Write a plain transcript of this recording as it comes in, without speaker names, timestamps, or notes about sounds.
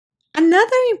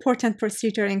Another important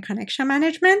procedure in connection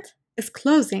management is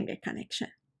closing a connection.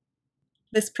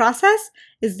 This process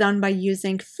is done by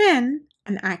using FIN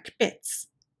and ACK bits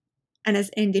and is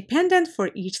independent for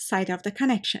each side of the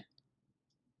connection.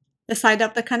 The side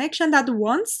of the connection that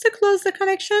wants to close the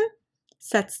connection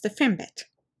sets the FIN bit.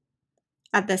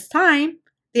 At this time,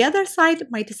 the other side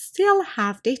might still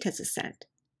have data to send,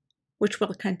 which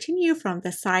will continue from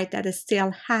the side that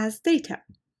still has data.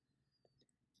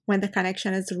 When the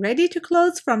connection is ready to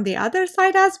close from the other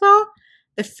side as well,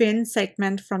 the FIN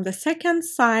segment from the second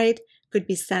side could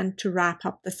be sent to wrap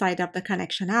up the side of the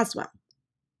connection as well.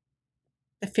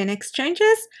 The FIN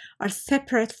exchanges are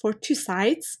separate for two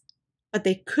sides, but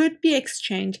they could be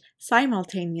exchanged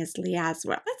simultaneously as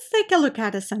well. Let's take a look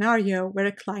at a scenario where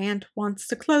a client wants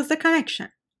to close the connection.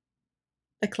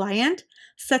 The client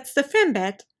sets the FIN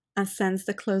bit and sends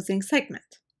the closing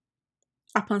segment.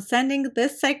 Upon sending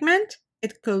this segment,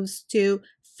 it goes to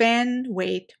FIN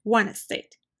wait 1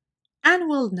 state and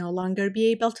will no longer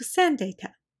be able to send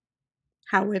data.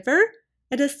 However,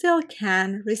 it still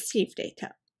can receive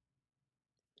data.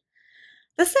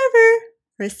 The server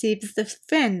receives the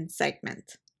FIN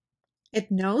segment. It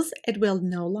knows it will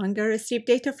no longer receive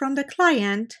data from the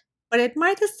client, but it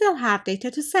might still have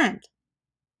data to send.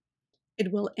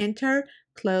 It will enter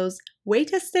close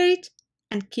wait state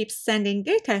and keep sending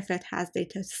data if it has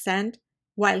data to send,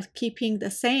 while keeping the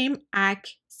same ACK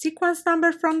sequence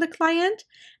number from the client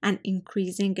and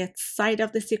increasing its side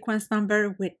of the sequence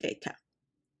number with data.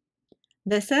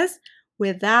 This is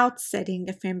without setting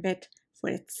the FIN bit for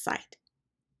its side.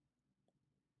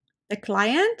 The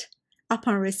client,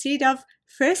 upon receipt of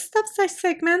first of such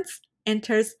segments,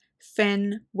 enters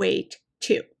FIN wait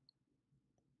 2.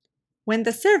 When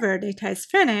the server data is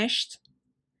finished,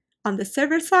 on the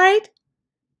server side,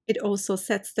 it also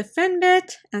sets the FIN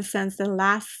bit and sends the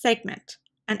last segment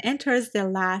and enters the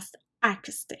last ACK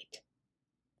state.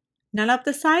 None of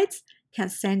the sides can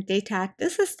send data at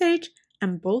this stage,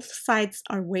 and both sides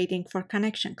are waiting for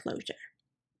connection closure.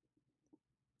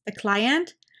 The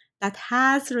client that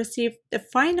has received the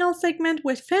final segment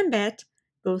with FIN bit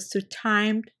goes to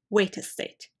timed wait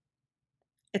state.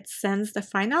 It sends the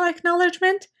final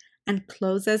acknowledgement and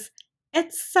closes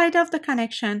its side of the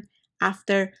connection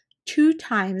after 2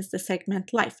 times the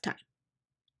segment lifetime.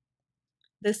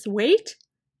 This wait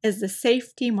is the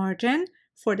safety margin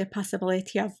for the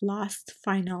possibility of lost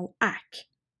final ACK.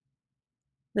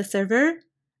 The server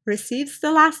receives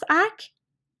the last ACK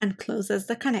and closes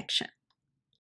the connection.